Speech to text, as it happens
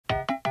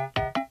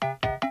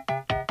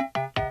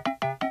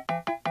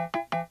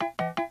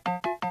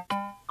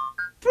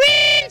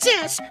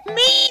Yes,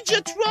 major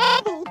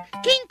trouble.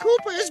 King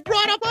Koopa has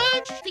brought a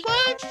bunch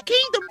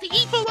kingdom to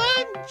eat for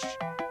lunch.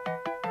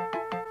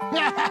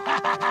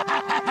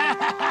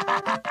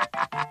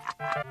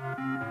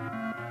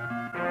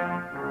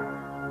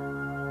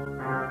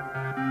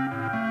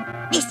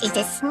 This is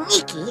as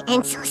sneaky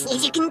and saucy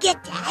as you can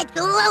get, Dad.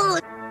 Whoa.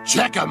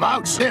 Check them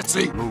out,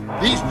 Sissy.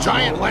 These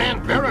giant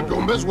land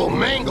barragoombas will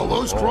mangle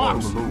those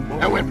crops.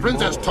 And when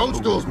Princess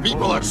Toadstool's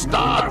people are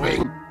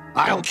starving,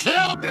 I'll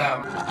kill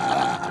them.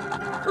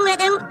 Let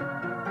them...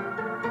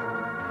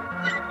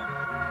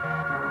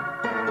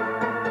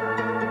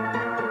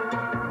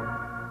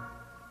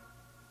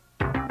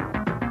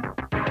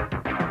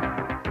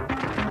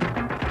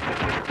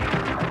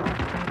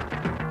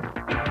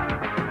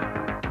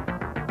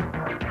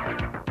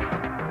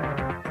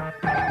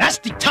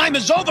 Nasty time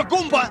is over,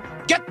 Goomba!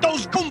 Get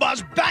those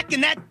Goombas back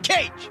in that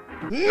cage!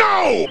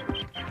 No!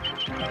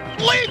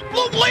 Leave,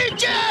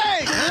 Luigi!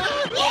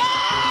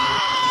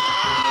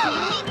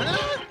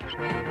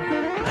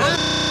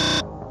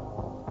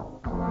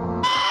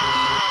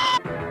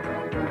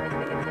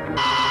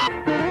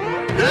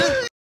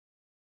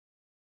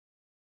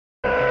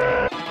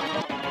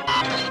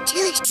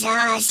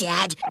 Too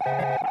sad.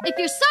 If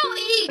you're so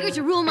eager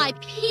to rule my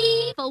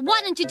people,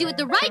 why don't you do it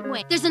the right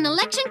way? There's an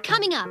election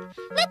coming up.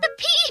 Let the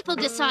people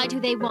decide who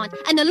they want,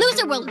 and the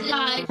loser will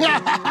die.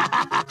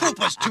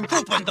 Koopa's too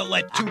Koopa to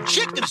let two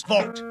chickens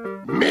vote.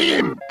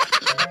 Meme!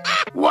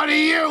 What are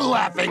you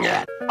laughing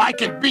at? I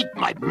can beat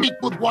my meat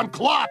with one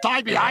claw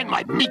tied behind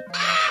my meat.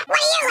 What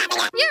are you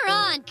laughing at? You're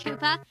on,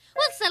 Koopa.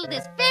 We'll settle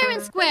this fair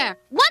and square,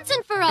 once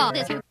and for all.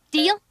 This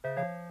deal?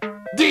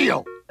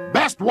 Deal!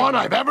 Best one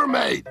I've ever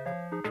made.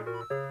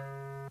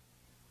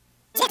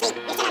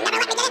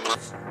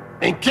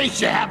 In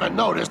case you haven't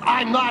noticed,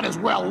 I'm not as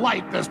well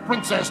liked as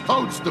Princess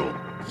Toadstool.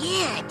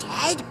 Yeah,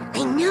 Dad,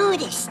 I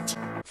noticed.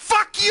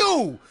 Fuck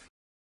you!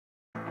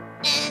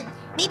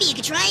 Maybe you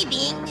could try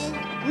being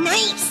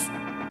nice.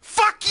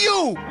 Fuck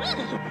you!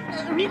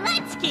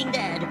 Relax, King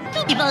Dad.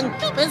 Yvonne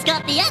Koopa's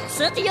got the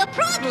answer to your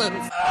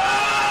problems.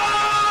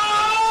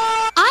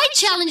 I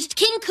challenged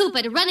King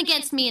Koopa to run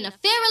against me in a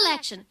fair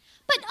election.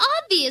 But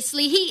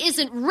obviously he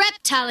isn't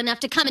reptile enough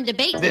to come and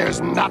debate. There's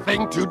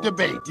nothing to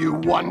debate, you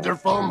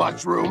wonderful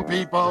mushroom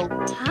people.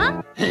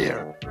 Huh?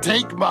 Here,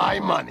 take my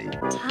money.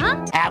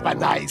 Huh? Have a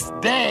nice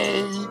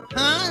day.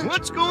 Huh?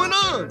 What's going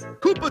on?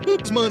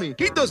 Koopa's money.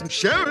 He doesn't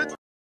share it.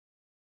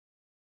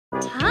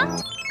 Huh?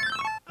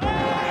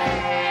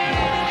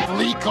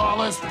 Flea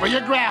collars for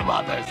your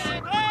grandmothers.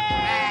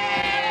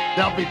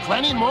 There'll be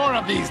plenty more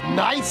of these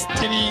nice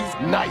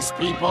titties, nice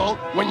people,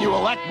 when you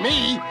elect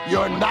me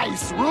your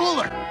nice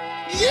ruler.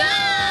 Yay!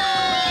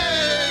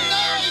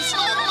 Nice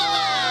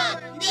ruler!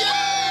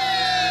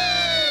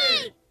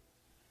 Yay!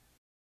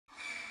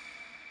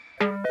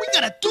 We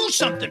gotta do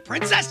something,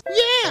 Princess!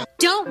 Yeah!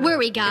 Don't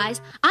worry, guys.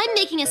 I'm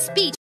making a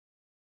speech.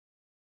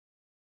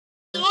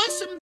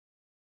 Awesome!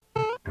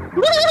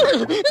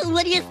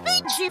 What do you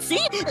think, Sissy?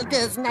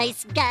 Does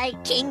nice guy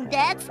King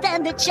Dad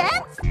stand a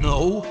chance?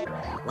 No.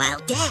 While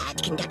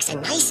Dad conducts a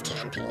nice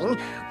campaign,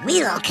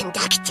 we'll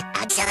conduct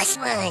a just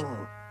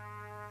one.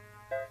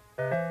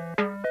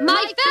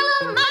 My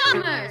fellow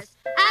mommers,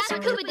 ask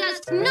what Koopa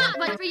does not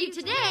but for you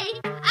today.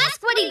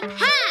 Ask what he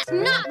has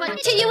not but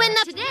to you in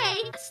the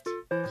today.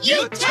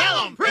 You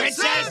tell him,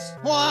 Princess!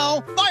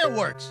 Wow,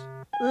 fireworks!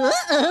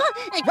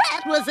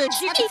 That was a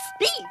shitty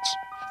speech.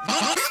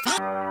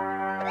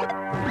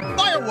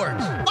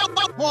 Fireworks!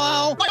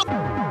 Wow!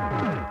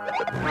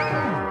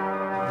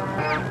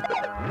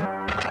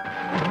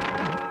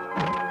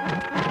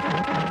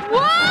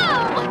 Whoa!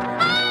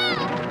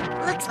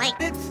 Ah! Looks like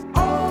it's...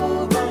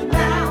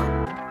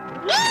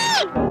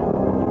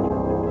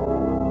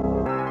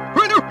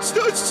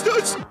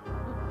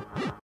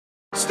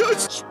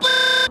 Studs!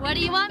 What do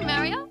you want,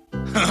 Mario?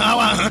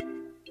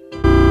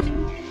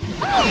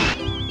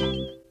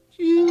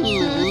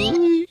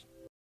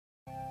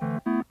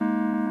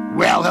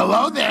 Well,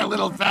 hello there,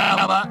 little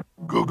fella.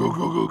 Goo goo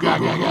goo goo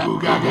gaga gaga goo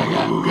gaga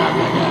gaga goo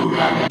gaga gaga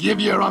gaga. Give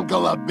your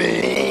uncle a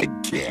big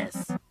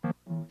kiss.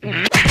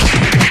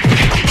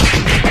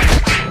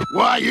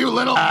 Why, you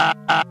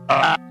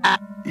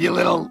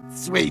little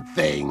sweet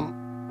thing.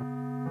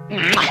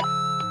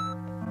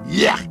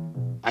 Yeah,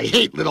 I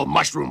hate little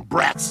mushroom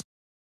brats.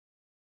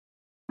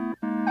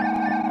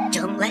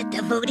 Don't let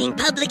the voting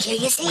public hear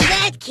you say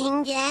that,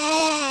 King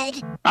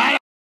Dad.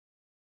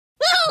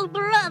 Oh,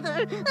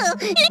 brother!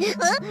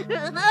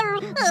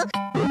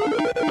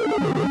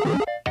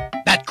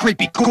 That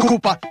creepy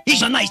Koopa,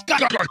 he's a nice guy.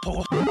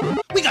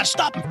 We gotta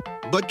stop him.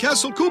 But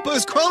Castle Koopa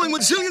is crawling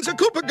with zillions of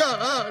Koopa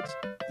gods.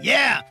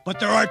 Yeah, but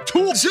there are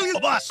 2 zillion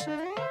of us.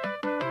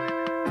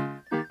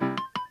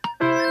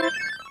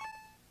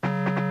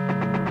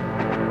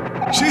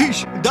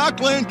 Sheesh,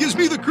 Dockland gives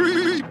me the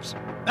creeps.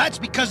 That's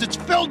because it's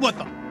filled with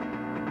them.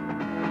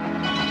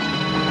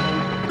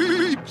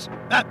 Creeps.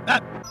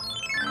 That.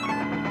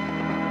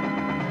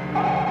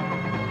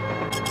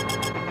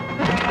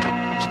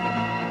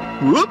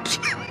 Whoops.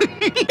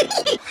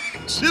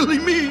 Silly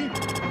me.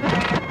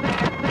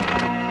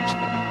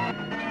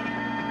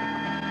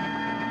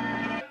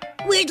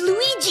 Where'd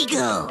Luigi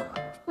go?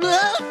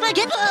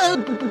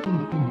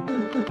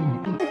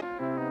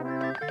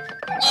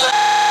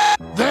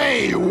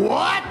 They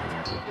what?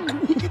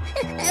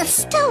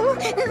 Stole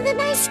the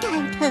nice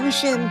guy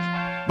potion.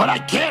 But I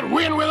can't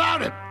win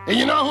without it. And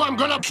you know who I'm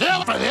gonna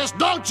kill for this,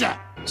 don't you?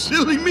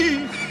 Silly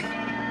me.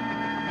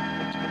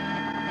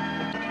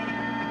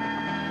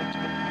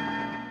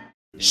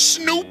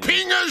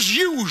 Snooping as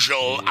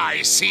usual,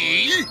 I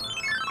see.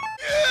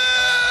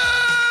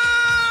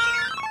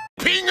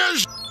 Snooping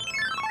as...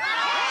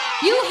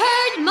 You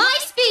heard my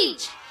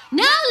speech.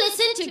 Now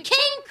listen to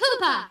King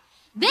Koopa.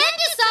 Then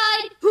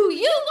decide who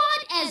you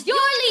want as your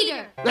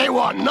leader. They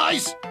want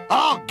nice?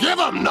 I'll give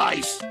them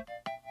nice.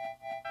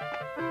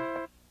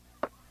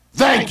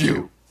 Thank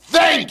you.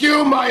 Thank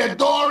you, my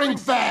adoring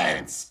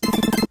fans.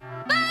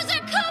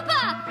 Bowser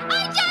Koopa!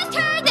 I just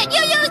heard that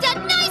you used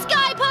a nice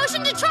guy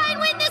potion to try and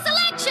win this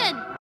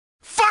election.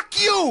 Fuck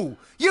you!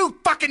 You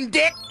fucking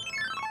dick!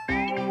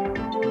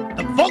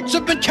 The votes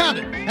have been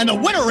counted, and the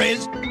winner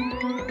is...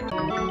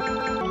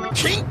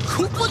 King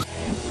Koopa?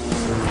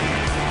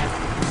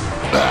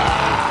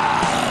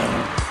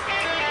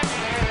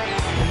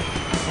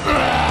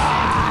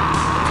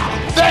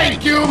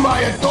 Thank you, my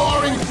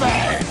adoring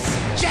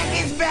fans.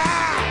 Jack is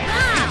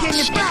back! Can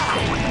you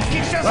back?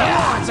 Give us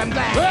awards. I'm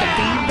glad to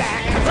be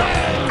back.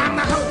 I'm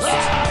the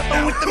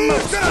host. With the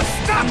most.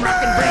 I'm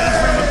rockin' brains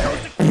from a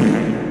coast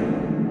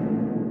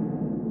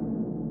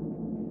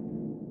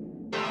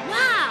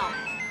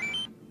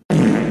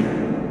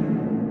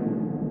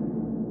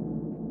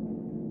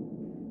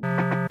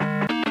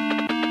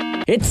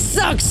It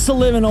sucks to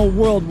live in a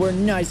world where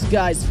nice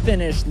guys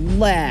finish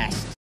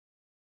last.